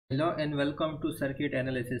Hello and welcome to Circuit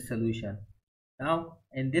Analysis Solution. Now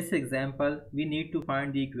in this example we need to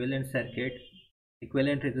find the equivalent circuit,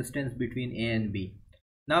 equivalent resistance between A and B.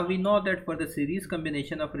 Now we know that for the series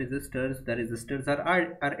combination of resistors, the resistors are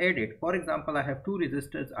added. For example, I have two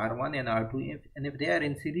resistors R1 and R2 and if they are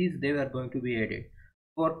in series they are going to be added.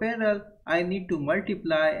 For parallel I need to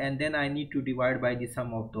multiply and then I need to divide by the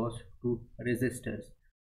sum of those two resistors.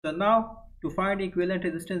 So now to find equivalent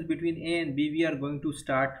resistance between A and B, we are going to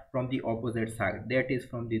start from the opposite side, that is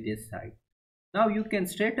from this side. Now you can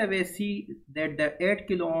straight away see that the 8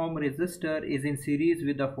 kilo ohm resistor is in series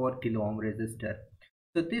with the 4 kilo ohm resistor.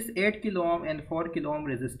 So this 8 kilo ohm and 4 kilo ohm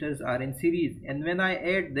resistors are in series, and when I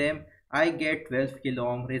add them I get 12 kilo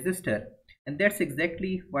ohm resistor, and that's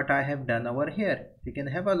exactly what I have done over here. You can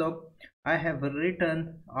have a look. I have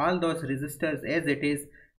written all those resistors as it is,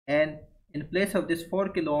 and in place of this 4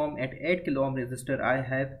 kilo ohm at 8 kilo ohm resistor I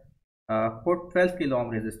have put 12 kilo ohm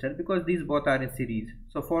resistor because these both are in series.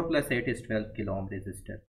 So 4 plus 8 is 12 kilo ohm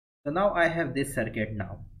resistor. So now I have this circuit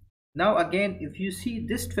now. Now again, if you see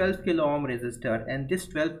this 12 kilo ohm resistor and this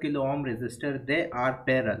 12 kilo ohm resistor, they are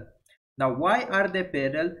parallel. Now why are they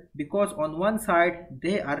parallel? Because on one side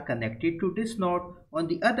they are connected to this node, on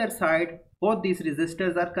the other side both these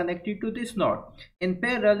resistors are connected to this node. In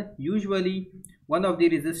parallel, usually one of the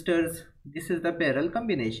resistors, this is the parallel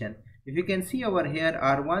combination. If you can see over here,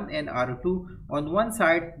 R1 and R2, on one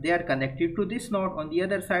side they are connected to this node, on the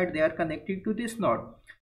other side they are connected to this node.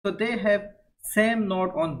 So they have same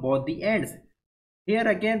node on both the ends. Here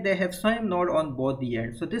again they have same node on both the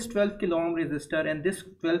ends. So this 12 kilo ohm resistor and this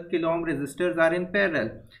 12 kilo ohm resistors are in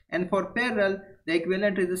parallel, and for parallel the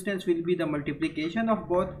equivalent resistance will be the multiplication of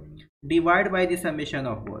both divided by the summation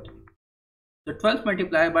of both. So 12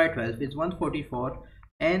 multiplied by 12 is 144,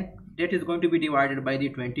 and that is going to be divided by the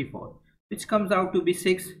 24, which comes out to be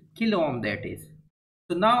 6 kilo ohm, that is.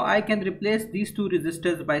 So now I can replace these two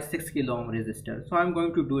resistors by 6 kilo ohm resistor. So I'm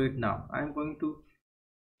going to do it now. I'm going to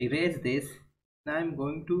erase this, and I'm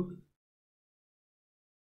going to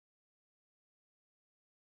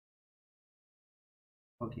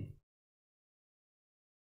okay.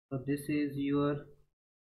 So this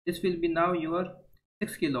will be now your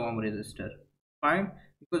 6 kilo ohm resistor. Fine,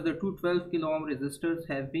 because the two 12 kilo ohm resistors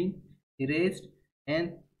have been erased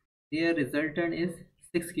and their resultant is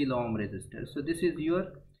 6 kilo ohm resistor. So this is your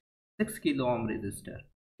 6 kilo ohm resistor.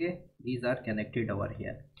 Okay, these are connected over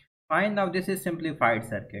here. Fine, now this is simplified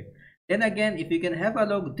circuit. Then again, if you can have a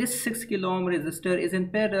look, this 6 kilo ohm resistor is in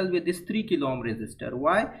parallel with this 3 kilo ohm resistor.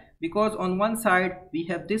 Why? Because on one side we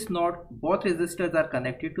have this node, both resistors are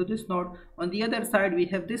connected to this node. On the other side we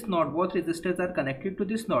have this node, both resistors are connected to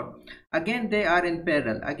this node. Again they are in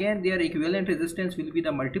parallel. Again their equivalent resistance will be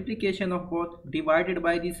the multiplication of both divided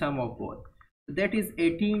by the sum of both. So that is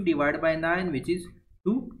 18 divided by 9, which is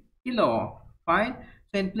 2 kilo ohm. Fine.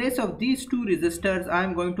 So in place of these two resistors I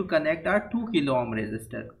am going to connect a 2 kilo ohm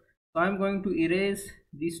resistor. So I am going to erase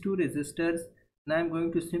these two resistors and I am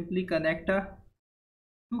going to simply connect a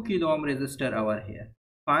 2 kilo ohm resistor over here.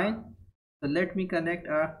 Fine. So let me connect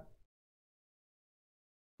a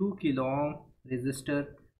 2 kilo ohm resistor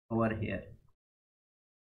over here.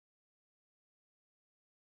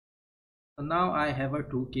 So now I have a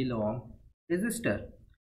 2 kilo ohm resistor.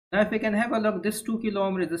 Now if we can have a look, this 2 kilo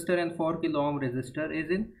ohm resistor and 4 kilo ohm resistor is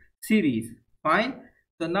in series. Fine.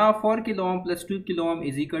 So now 4 kilo ohm plus 2 kilo ohm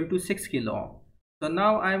is equal to 6 kilo ohm. So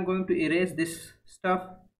now I am going to erase this stuff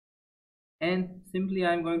and simply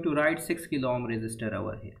I am going to write 6 kilo ohm resistor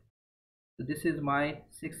over here. So this is my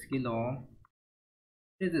 6 kilo ohm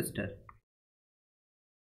resistor.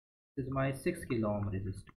 This is my 6 kilo ohm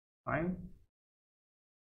resistor. Fine.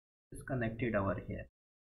 It's connected over here.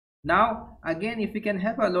 Now again, if we can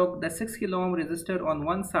have a look, the 6 kilo ohm resistor on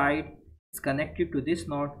one side is connected to this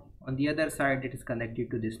node, on the other side it is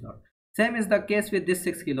connected to this node. Same is the case with this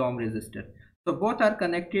 6 kilo ohm resistor. So both are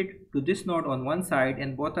connected to this node on one side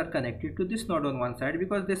and both are connected to this node on one side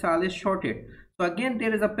because this all is shorted. So again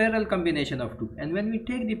there is a parallel combination of two, and when we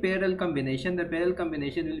take the parallel combination, the parallel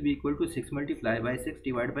combination will be equal to 6 multiplied by 6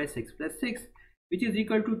 divided by 6 plus 6, which is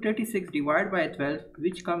equal to 36 divided by 12,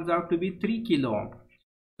 which comes out to be 3 kilo ohm.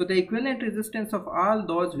 So the equivalent resistance of all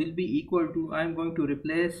those will be equal to, I am going to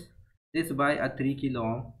replace this by a 3 kilo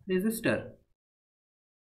ohm resistor.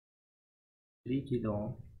 3 kilo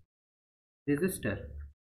ohm resistor.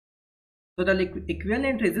 So the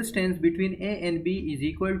equivalent resistance between A and B is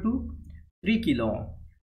equal to 3 kilo ohm.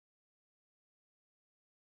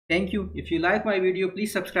 Thank you. If you like my video,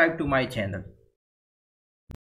 please subscribe to my channel.